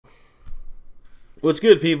What's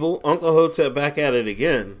good, people? Uncle Hotep back at it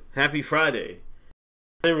again. Happy Friday.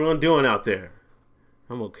 How's everyone doing out there?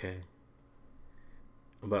 I'm okay.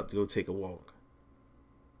 I'm about to go take a walk.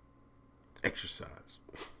 Exercise.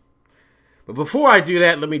 But before I do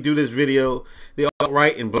that, let me do this video. The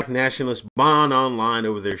alt-right and black nationalists bond online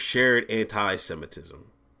over their shared anti-Semitism.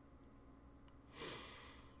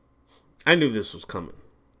 I knew this was coming.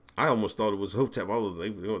 I almost thought it was Hotep.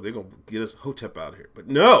 They're going to get us Hotep out of here. But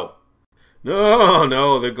no.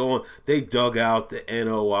 No, they dug out the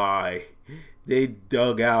NOI. They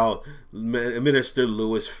dug out Minister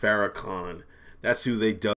Louis Farrakhan. That's who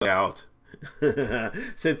they dug out.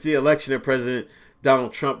 Since the election of President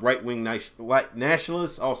Donald Trump, right-wing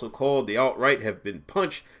nationalists, also called the alt-right, have been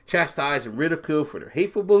punched, chastised, and ridiculed for their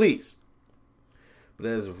hateful beliefs. But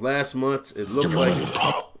as of last month, it looks like...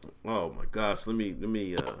 Oh my gosh, let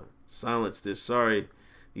me silence this. Sorry,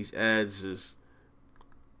 these ads is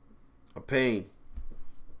a pain.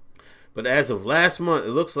 But as of last month,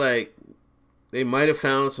 it looks like they might have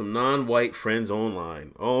found some non-white friends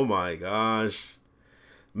online. Oh my gosh.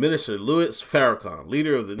 Minister Louis Farrakhan,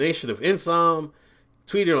 leader of the Nation of Islam,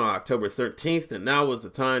 tweeted on October 13th that now was the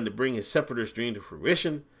time to bring his separatist dream to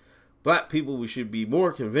fruition. Black people, we should be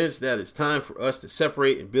more convinced that it's time for us to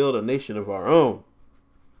separate and build a nation of our own.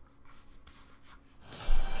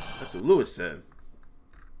 That's what Louis said.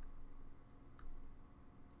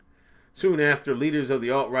 Soon after, leaders of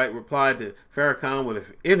the alt-right replied to Farrakhan with an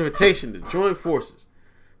invitation to join forces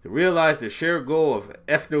to realize their shared goal of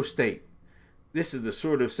ethno-state. This is the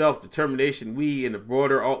sort of self-determination we in the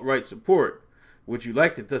broader alt-right support. Would you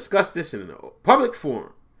like to discuss this in a public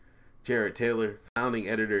forum? Jared Taylor, founding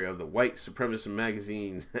editor of the white supremacist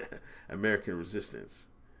magazine American Resistance.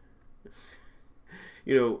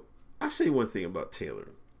 You know, I say one thing about Taylor.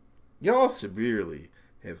 Y'all severely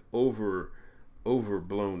have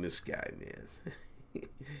overblown this guy, man.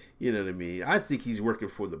 You know what I mean? I think he's working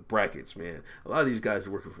for the brackets, man. A lot of these guys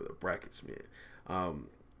are working for the brackets, man.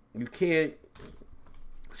 You can't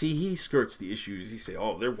see, he skirts the issues. He say,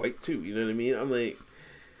 "Oh, they're white too." You know what I mean? I'm like,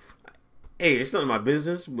 hey, it's none of my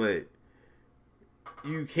business, but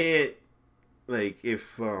you can't, like,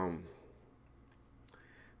 if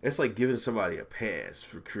it's like giving somebody a pass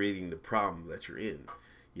for creating the problem that you're in.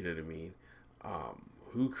 You know what I mean?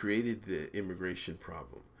 Who created the immigration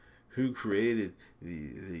problem? Who created let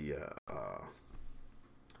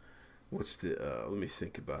me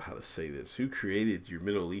think about how to say this. Who created your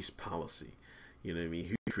Middle East policy? You know what I mean?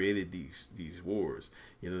 Who created these wars?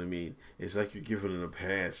 You know what I mean? It's like you're giving them a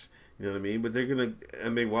pass. You know what I mean? But they're gonna. I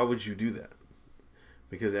mean, why would you do that?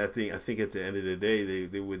 Because I think at the end of the day,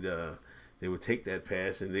 they would take that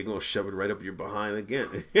pass and they're gonna shove it right up your behind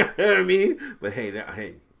again. You know what I mean? But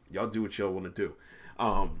hey, y'all do what y'all want to do.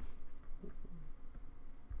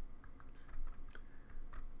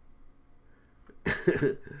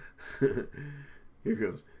 Here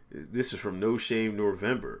goes. This is from No Shame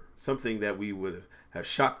November. Something that we would have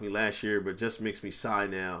shocked me last year, but just makes me sigh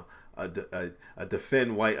now. A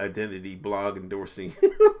defend white identity blog endorsing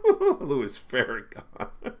Louis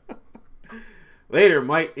Farrakhan. Later,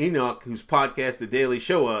 Mike Enoch, whose podcast The Daily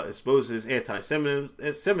Show exposes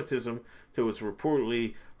anti-Semitism to its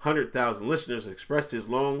reportedly 100,000 listeners, expressed his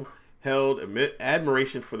long-held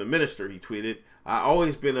admiration for the minister. He tweeted, "I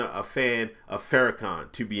always been a fan of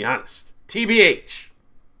Farrakhan, to be honest. TBH."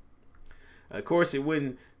 Of course, it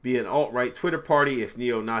wouldn't be an alt-right Twitter party if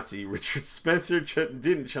neo-Nazi Richard Spencer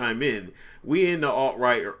didn't chime in. "We in the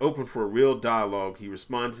alt-right are open for a real dialogue," he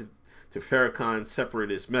responded to Farrakhan's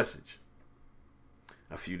separatist message.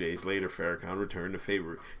 A few days later, Farrakhan returned the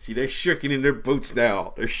favor. See, they're shaking in their boots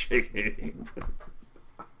now. They're shaking.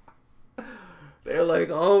 They're like,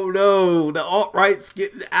 oh no, the alt-right's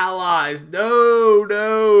getting allies. No.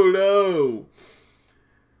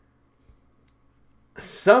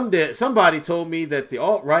 Somebody told me that the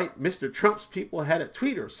alt-right, Mr. Trump's people, had a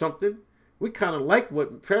tweet or something. We kind of like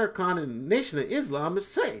what Farrakhan and the Nation of Islam is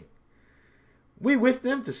saying. We with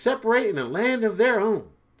them to separate in a land of their own.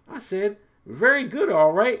 I said, very good,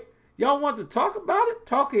 all right. Y'all want to talk about it?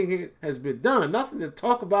 Talking has been done. Nothing to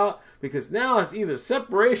talk about because now it's either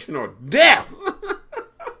separation or death.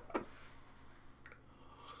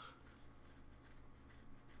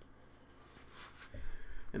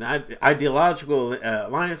 An ideological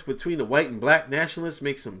alliance between the white and black nationalists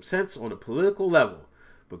makes some sense on a political level,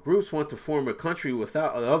 but groups want to form a country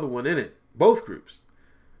without the other one in it. Both groups.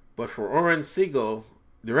 But for Oren Siegel,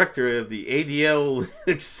 director of the ADL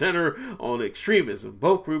Center on Extremism,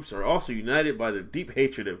 both groups are also united by their deep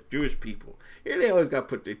hatred of Jewish people. Here they always got to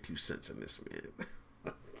put their 2 cents in this, man.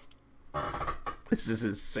 This is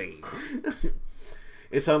insane.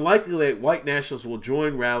 It's unlikely that white nationalists will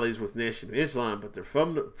join rallies with Nation of Islam, but their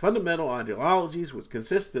fundamental ideologies, which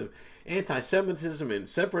consist of anti-Semitism and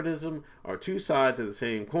separatism, are two sides of the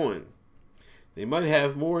same coin. They might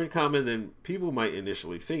have more in common than people might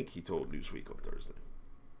initially think, he told Newsweek on Thursday.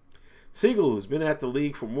 Siegel, who's been at the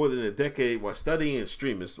League for more than a decade while studying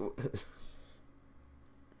extremists.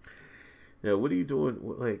 Now, what are you doing?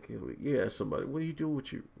 Like, yeah, somebody. What do you do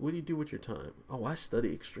with your time? Oh, I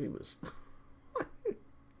study extremists.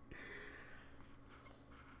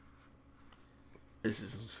 This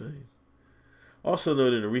is insane. Also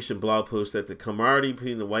noted in a recent blog post that the camaraderie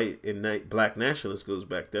between the white and black nationalists goes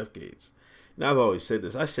back decades. And I've always said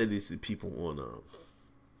this. I've said this to people on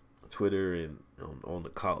Twitter and on the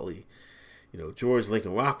Collie. You know, George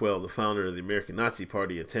Lincoln Rockwell, the founder of the American Nazi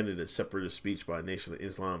Party, attended a separatist speech by Nation of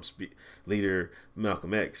Islam leader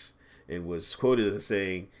Malcolm X and was quoted as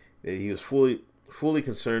saying that he was fully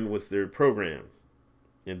concerned with their program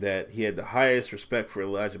and that he had the highest respect for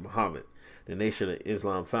Elijah Muhammad, the Nation of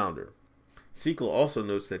Islam founder. Siegel also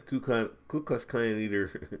notes that Ku Klux Klan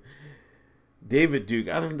leader David Duke,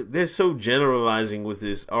 they're so generalizing with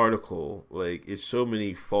this article, like it's so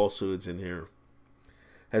many falsehoods in here,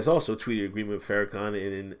 has also tweeted agreement with Farrakhan,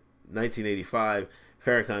 and in 1985,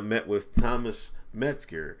 Farrakhan met with Thomas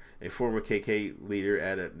Metzger, a former KK leader,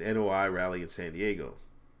 at an NOI rally in San Diego.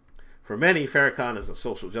 For many, Farrakhan is a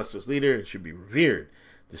social justice leader and should be revered,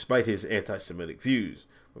 despite his anti-Semitic views.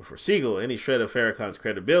 But for Siegel, any shred of Farrakhan's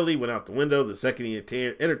credibility went out the window the second he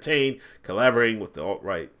entertained collaborating with the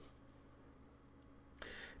alt-right.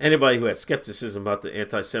 Anybody who had skepticism about the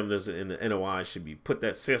anti-Semitism in the NOI should be put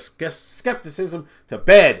that skepticism to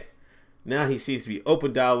bed. Now he seems to be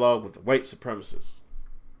open dialogue with the white supremacists.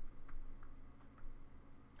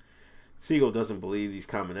 Siegel doesn't believe these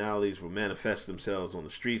commonalities will manifest themselves on the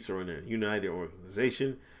streets or in a united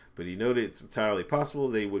organization, but he noted it's entirely possible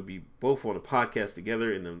they would be both on a podcast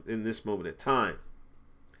together in this moment of time.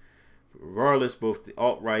 Regardless, both the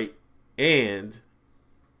alt-right and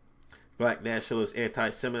black nationalist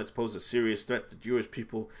anti-Semites pose a serious threat to Jewish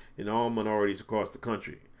people and all minorities across the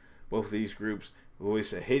country. Both of these groups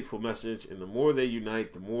voice a hateful message, and the more they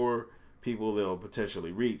unite, the more people they'll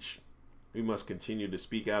potentially reach. We must continue to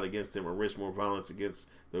speak out against them or risk more violence against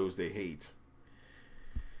those they hate.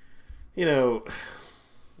 You know,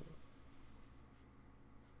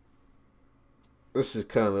 this is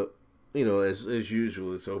kind of, you know, as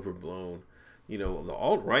usual, it's overblown. You know, the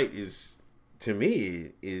alt-right is, to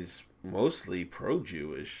me, is mostly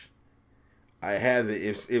pro-Jewish. I have it.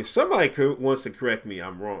 If somebody wants to correct me,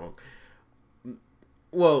 I'm wrong.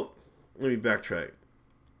 Well, let me backtrack.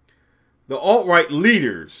 The alt-right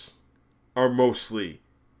leaders are mostly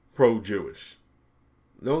pro-Jewish.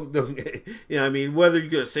 No, you know, I mean, whether you're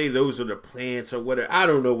gonna say those are the plants or whatever, I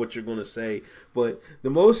don't know what you're gonna say, but the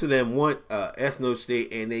most of them want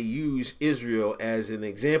ethno-state, and they use Israel as an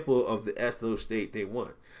example of the ethno-state they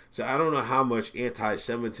want. So I don't know how much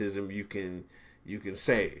anti-Semitism you can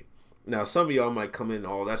say. Now some of y'all might come in,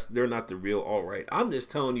 they're not the real alt-right. I'm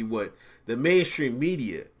just telling you what the mainstream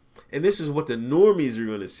media, and this is what the normies are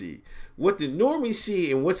going to see. What the normies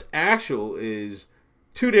see and what's actual is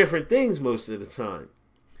two different things most of the time.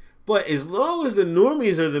 But as long as the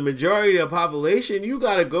normies are the majority of the population, you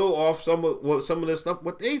got to go off some of the stuff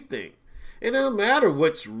what they think. It doesn't matter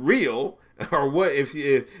what's real or what if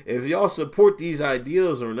y'all support these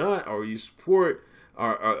ideals or not, or you support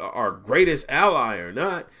our greatest ally or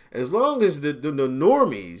not. As long as the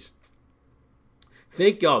normies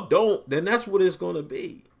think y'all don't, then that's what it's going to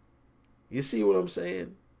be. You see what I'm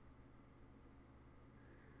saying?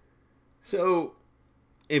 So,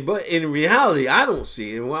 but in reality, I don't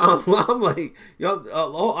see it. Well, I'm like,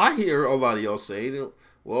 y'all. I hear a lot of y'all say,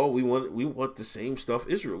 well, we want the same stuff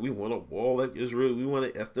Israel. We want a wall like Israel. We want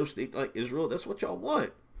an ethno-state like Israel. That's what y'all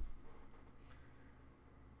want.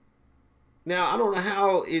 Now, I don't know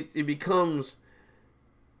how it becomes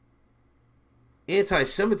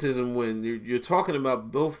anti-Semitism when you're talking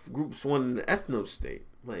about both groups wanting an ethno-state.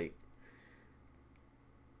 Like,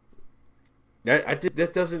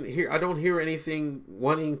 that doesn't hear. I don't hear anything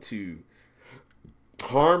wanting to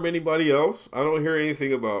harm anybody else. I don't hear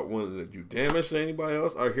anything about wanting to do damage to anybody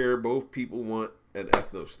else. I hear both people want an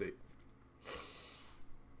ethno-state.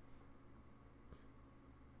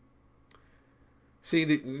 See,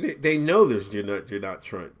 they know this. You're not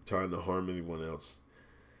trying to harm anyone else.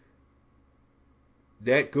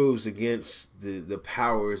 That goes against the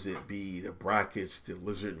powers that be, the brackets, the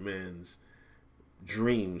lizard men's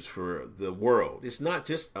dreams for the world. It's not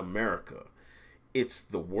just America. It's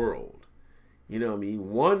the world. You know what I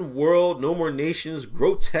mean? One world, no more nations,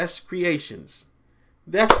 grotesque creations.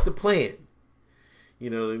 That's the plan. You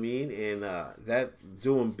know what I mean? And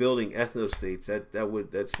building ethno states,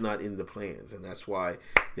 that's not in the plans, and that's why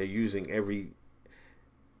they're using everything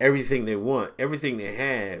they want, everything they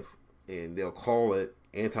have, and they'll call it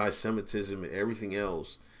anti-Semitism and everything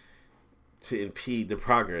else to impede the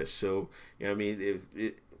progress. So, you know what I mean,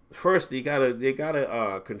 first they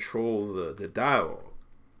gotta control the dialogue.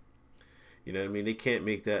 You know what I mean? They can't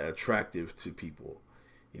make that attractive to people.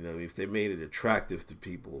 You know, if they made it attractive to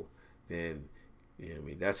people, then, you know what I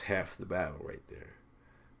mean, that's half the battle right there.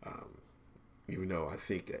 Even though I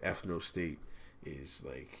think an ethno state is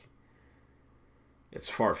like, it's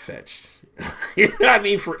far-fetched. You know what I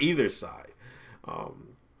mean? For either side.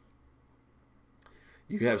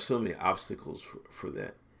 You have so many obstacles for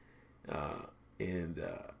that. And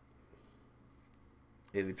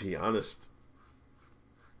to be honest,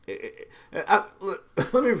 let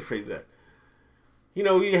me rephrase that. You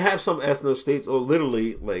know, you have some ethno states, or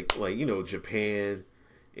literally like you know, Japan,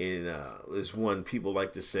 and there's one people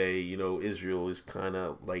like to say, you know, Israel is kind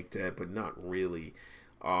of like that, but not really.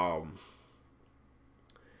 You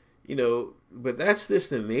know, but that's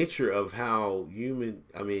just the nature of how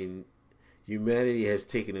humanity has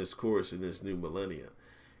taken its course in this new millennia.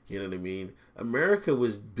 You know what I mean? America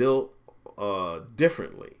was built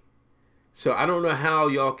differently. So I don't know how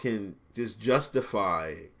y'all can just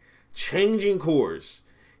justify changing course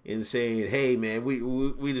and saying, hey man, we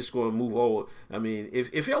just going to move all. I mean,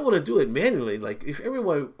 if y'all want to do it manually, like if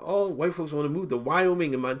all white folks want to move to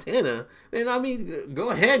Wyoming and Montana, then I mean, go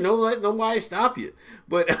ahead, no let nobody stop you.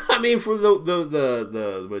 But I mean, for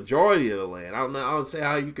the majority of the land, I don't say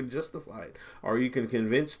how you can justify it, or you can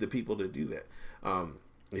convince the people to do that.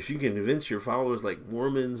 If you can convince your followers like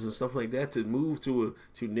Mormons and stuff like that to move to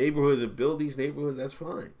neighborhoods and build these neighborhoods, that's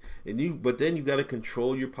fine. But then you got to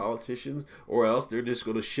control your politicians, or else they're just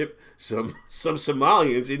going to ship some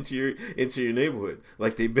Somalians into your neighborhood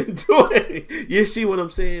like they've been doing. You see what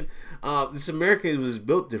I'm saying? This America was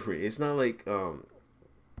built different. It's not like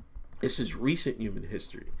this is recent human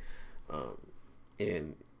history,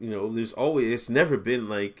 and you know, it's never been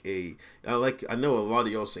like I know a lot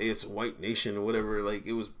of y'all say it's a white nation or whatever, like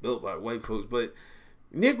it was built by white folks, but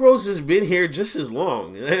Negroes has been here just as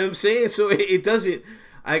long. You know what I'm saying? So it doesn't,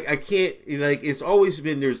 I can't, like, it's always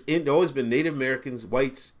been, always been Native Americans,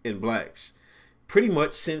 whites, and blacks, pretty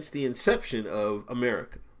much since the inception of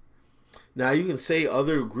America. Now you can say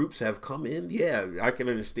other groups have come in. Yeah, I can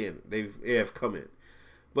understand it. They have come in.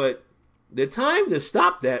 But the time to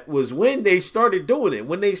stop that was when they started doing it.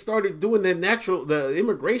 When they started doing the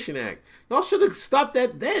Immigration Act. Y'all should have stopped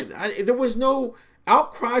that then. There was no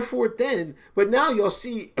outcry for it then. But now y'all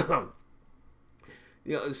see, you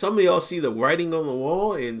know, some of y'all see the writing on the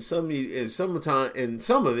wall, and some of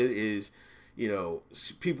it is, you know,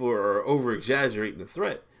 people are over exaggerating the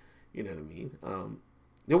threat. You know what I mean?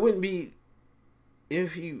 There wouldn't be,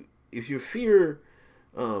 if you fear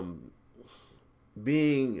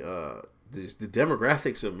being the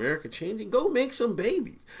demographics of America changing, go make some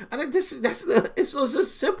babies. It's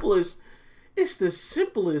the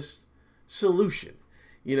simplest solution.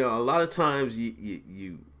 You know, a lot of times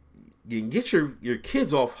you can get your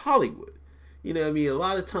kids off Hollywood. You know what I mean? A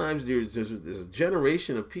lot of times there's a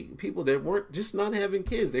generation of people that weren't just not having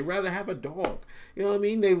kids. They rather have a dog. You know what I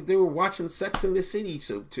mean? They were watching Sex and the City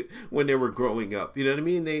when they were growing up. You know what I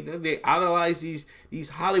mean? They idolized these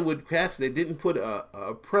Hollywood cats that didn't put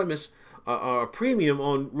a premium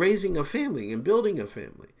on raising a family and building a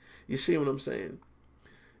family. You see what I'm saying?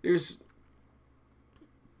 There's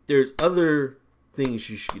other things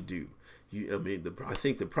you should do. I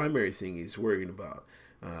think the primary thing is worrying about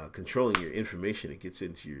controlling your information that gets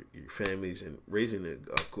into your families and raising a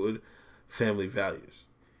good family values.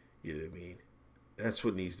 You know what I mean? That's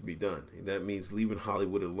what needs to be done. And that means leaving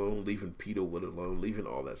Hollywood alone, leaving Peterwood alone, leaving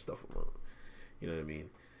all that stuff alone. You know what I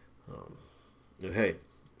mean? Hey,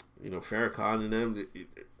 you know, Farrakhan and them,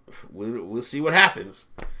 we'll see what happens.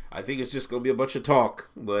 I think it's just going to be a bunch of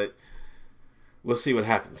talk, but we'll see what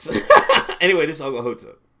happens. Anyway, this is Uncle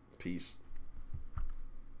Hotep. Peace.